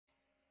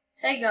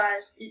Hey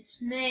guys, it's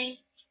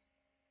me.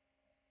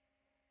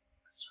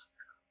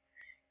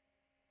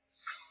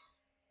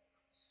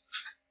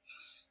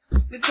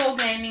 Recall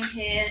Gaming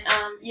here.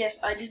 Yes,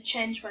 I did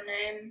change my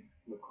name.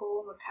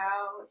 Recall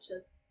Macau. It's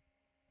a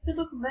good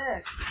looking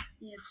bag.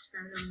 Yeah, it's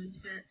found on the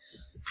internet.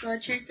 So I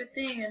changed the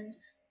thing and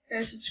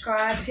go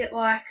subscribe, hit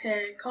like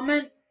and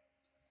comment.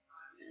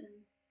 And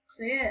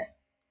so yeah.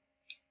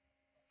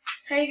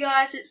 Hey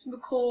guys, it's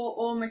McCall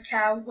or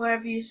Macau,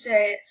 whoever you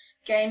say it.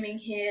 Gaming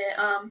here.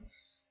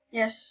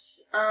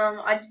 Yes.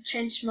 I did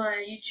change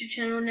my YouTube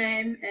channel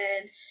name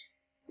and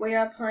we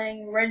are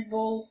playing Red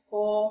Bull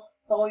 4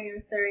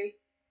 Volume 3.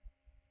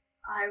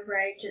 I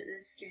rage at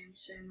this game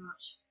so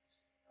much.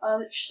 I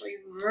literally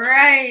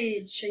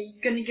rage. Are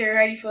you gonna get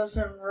ready for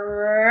some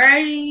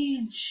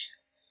rage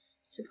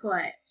to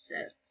play? So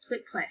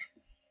click play.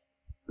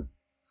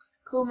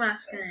 Cool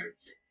mask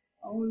names.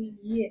 Oh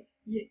yeah,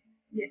 yeah,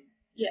 yeah,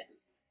 yeah.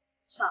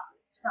 Stop,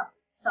 stop,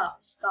 stop,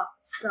 stop,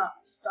 stop,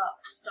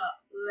 stop,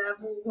 stop.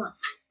 Level 1.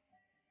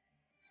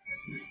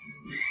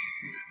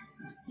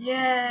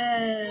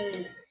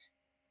 Yay!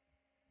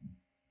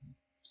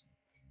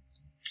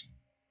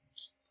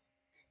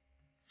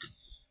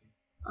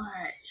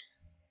 Alright.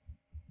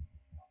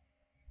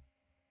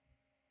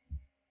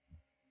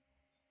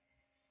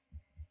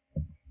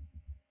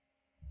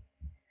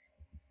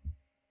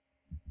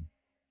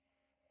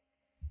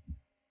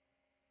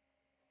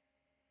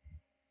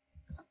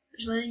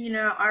 Just letting you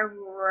know, I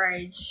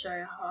rage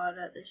so hard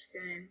at this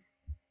game.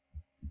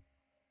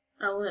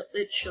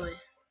 Literally.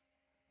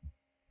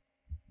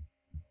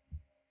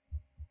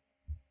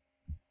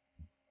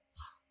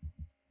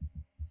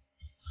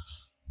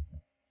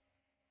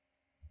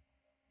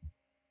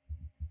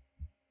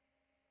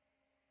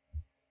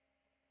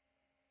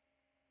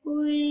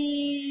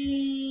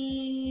 Whee!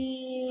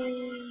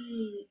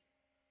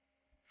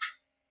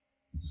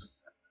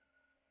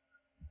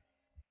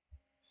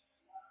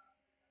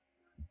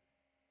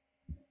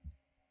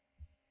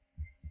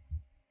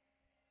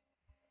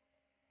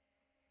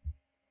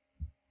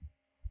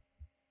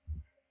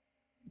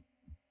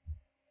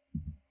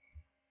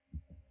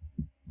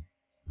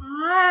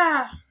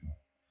 Ah!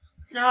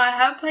 No, I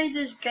have played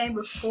this game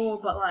before,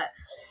 but like,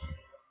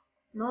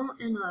 not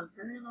in a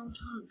very long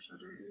time, so I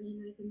don't really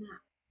know the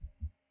map.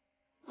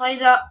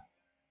 Later!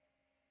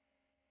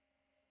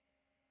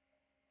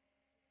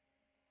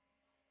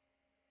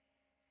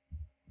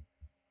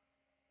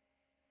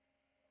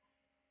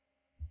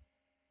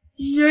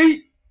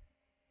 Yeet!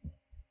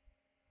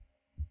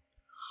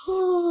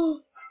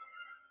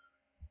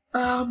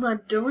 How am I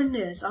doing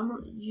this? I'm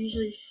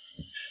usually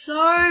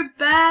so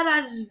bad,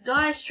 I just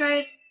die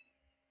straight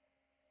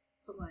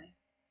away.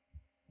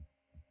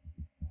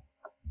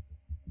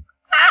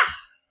 Ah!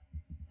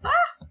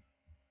 Ah!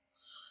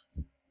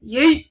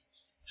 Yeet!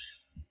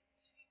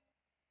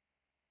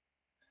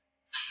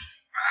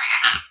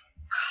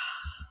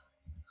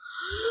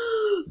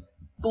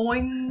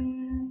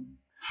 Boing!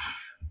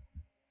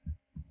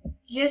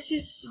 Yes,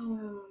 yes.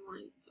 Oh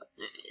my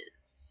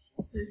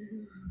goodness.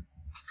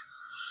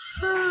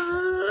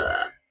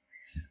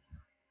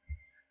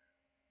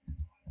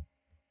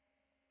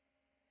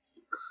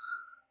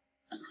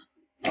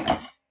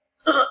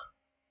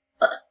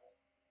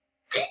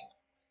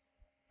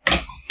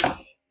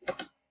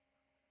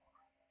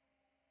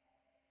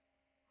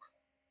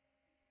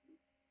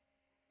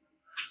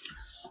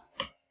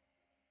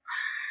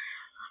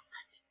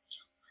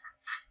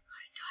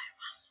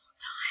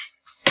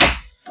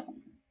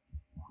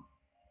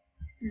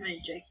 I'm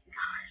only joking,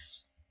 guys.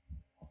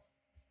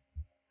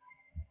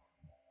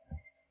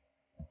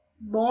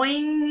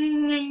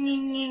 Boing!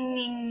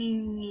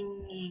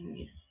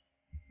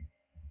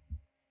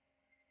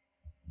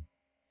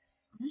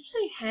 I'm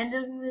actually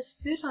handling this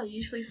good. I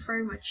usually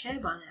throw my chair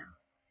by now.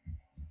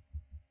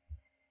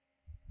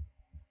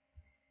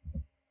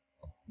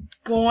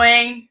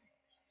 Boing!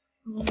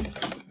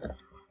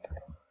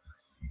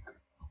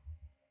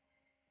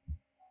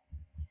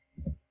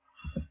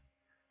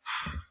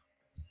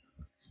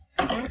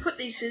 I'm gonna put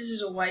these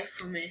scissors away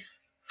from me.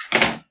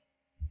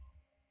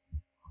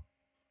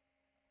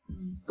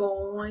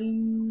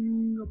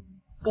 Boing!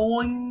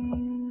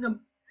 Boing!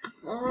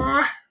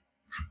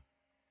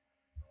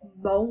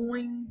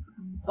 Boing!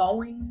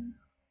 Boing!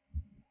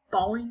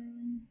 Boing!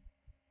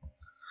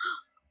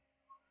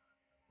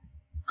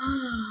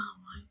 Oh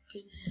my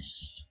goodness.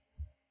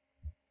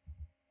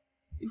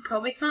 You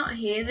probably can't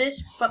hear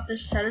this, but the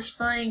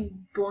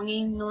satisfying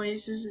boinging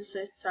noises is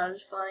so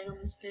satisfying on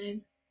this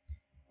game.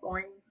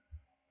 Boing,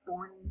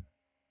 boing,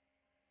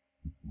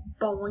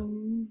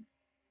 boing.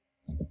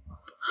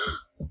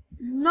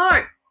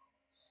 No!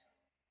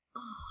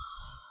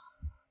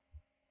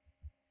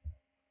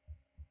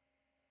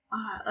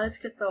 Alright, let's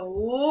get the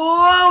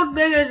world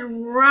biggest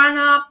run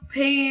up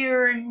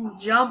here and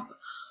jump.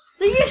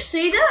 Did you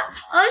see that?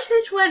 I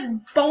just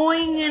went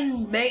boing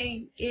and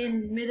bang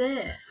in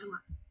midair. I'm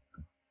like,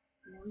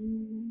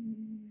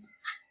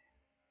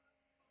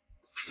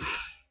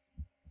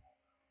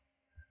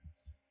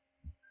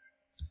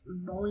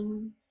 boing.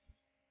 Boing.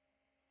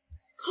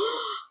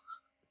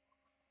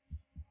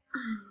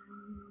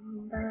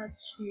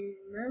 to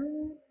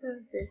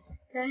murder this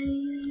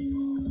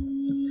game.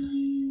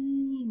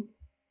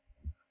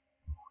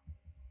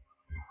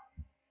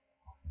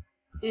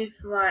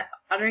 If like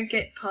I don't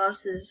get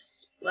past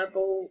this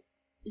level,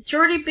 it's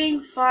already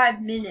been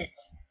 5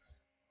 minutes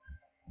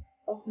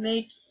of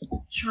me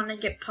trying to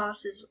get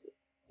past this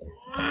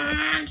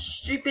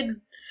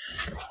stupid.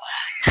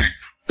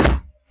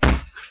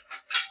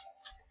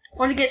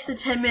 When it gets to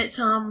 10 minutes,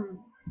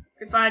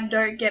 if I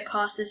don't get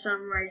past this,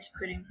 I'm rage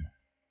quitting.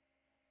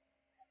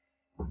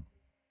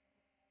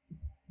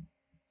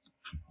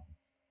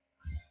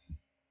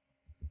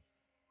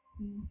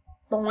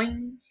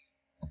 Boing.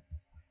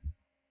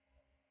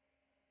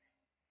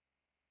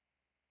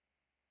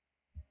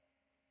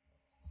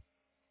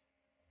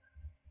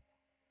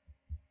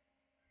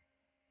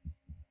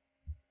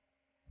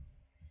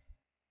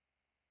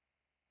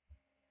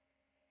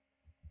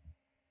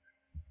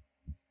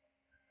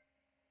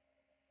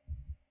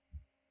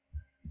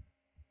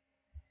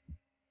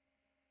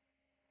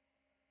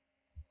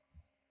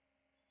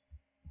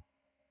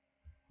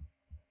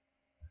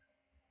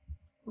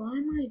 Why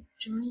am I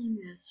doing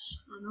this?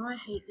 I know I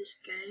hate this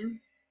game.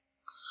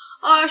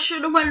 Oh, I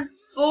should have went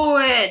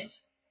forward.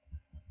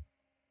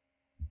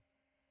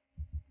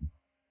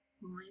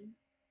 Fine.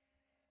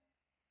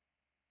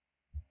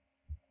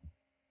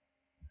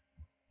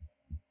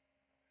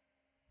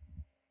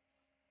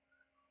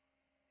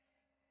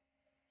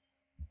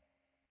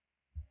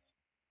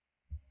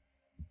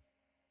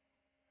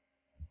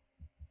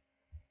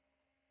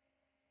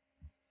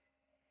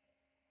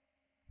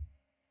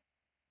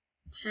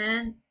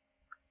 $10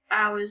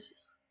 hours.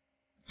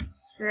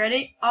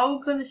 Ready? I'm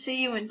gonna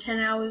see you in 10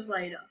 hours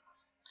later.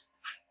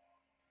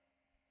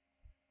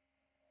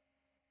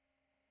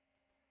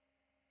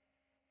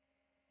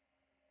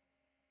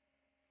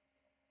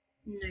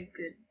 No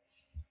good.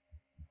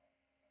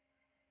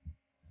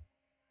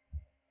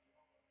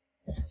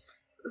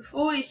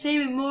 Before you see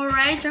me more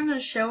rage, I'm gonna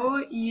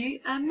show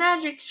you a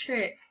magic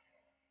trick.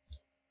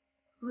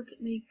 Look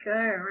at me go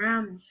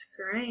around the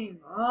screen.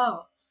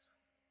 Oh.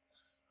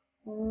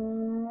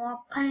 Oh,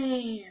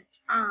 pants.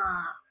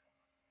 Up.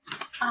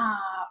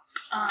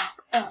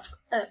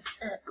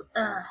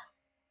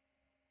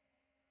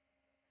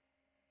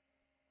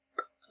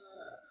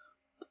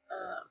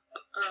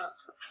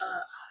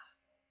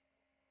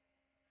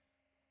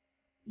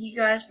 You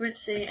guys won't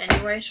see it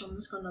anyway, so I'm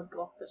just gonna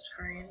block the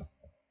screen.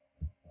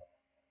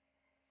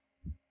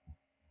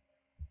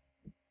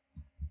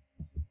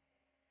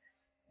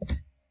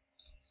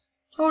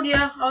 Told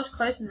ya, I was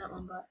closing that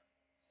one, but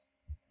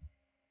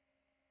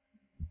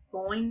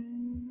boing.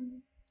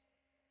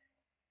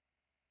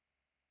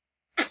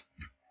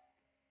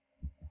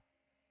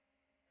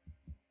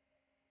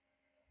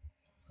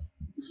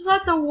 This is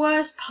like the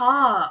worst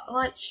part.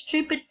 Like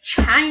stupid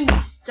chains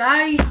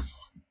stay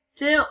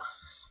still.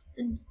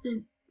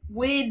 The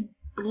weird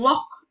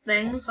block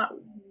things. Like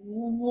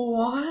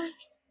what?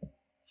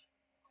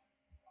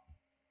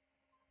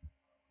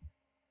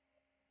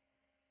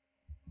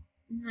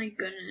 Oh my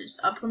goodness!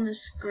 Up on the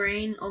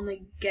screen on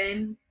the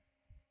game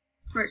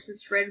where it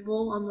says Red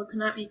Bull, I'm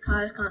looking at. You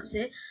guys can't see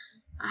it.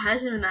 It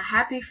has him in a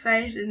happy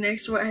face, and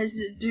next to it has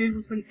the dude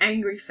with an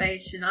angry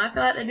face, and I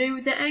feel like the dude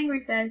with the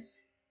angry face.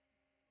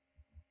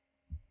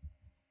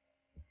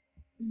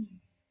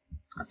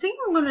 I think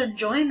I'm gonna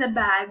join the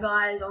bad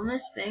guys on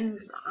this thing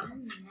because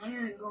I'm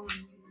not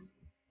going.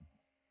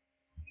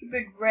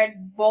 Stupid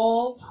Red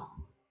Bull.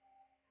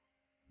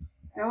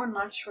 No one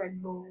likes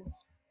Red Bull.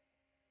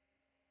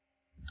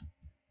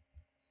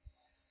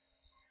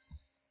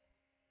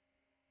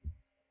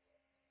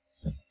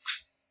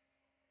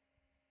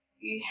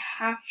 You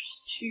have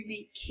to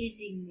be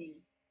kidding me.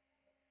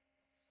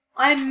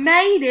 I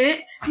made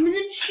it, and then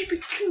the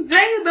stupid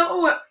conveyor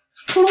belt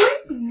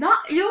went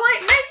not. You're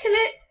like making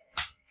it.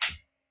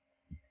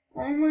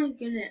 Oh my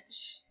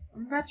goodness.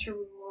 I'm about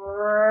to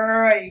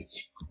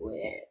rage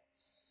quit.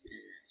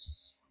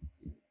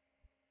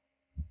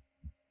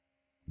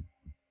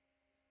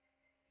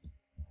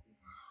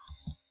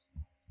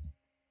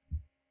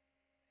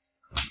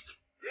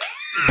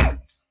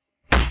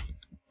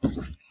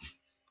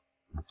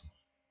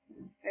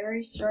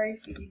 Very sorry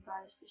for you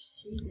guys to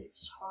see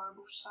this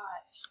horrible sight.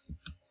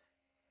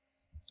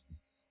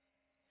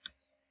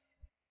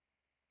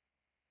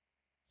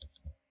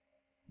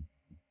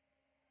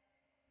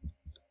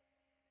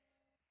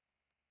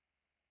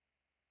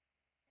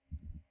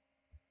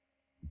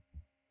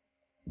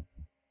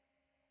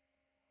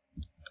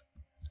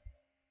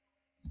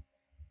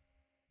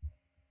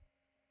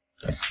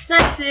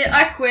 That's it,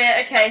 I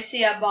quit. Okay,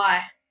 see ya,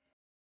 bye.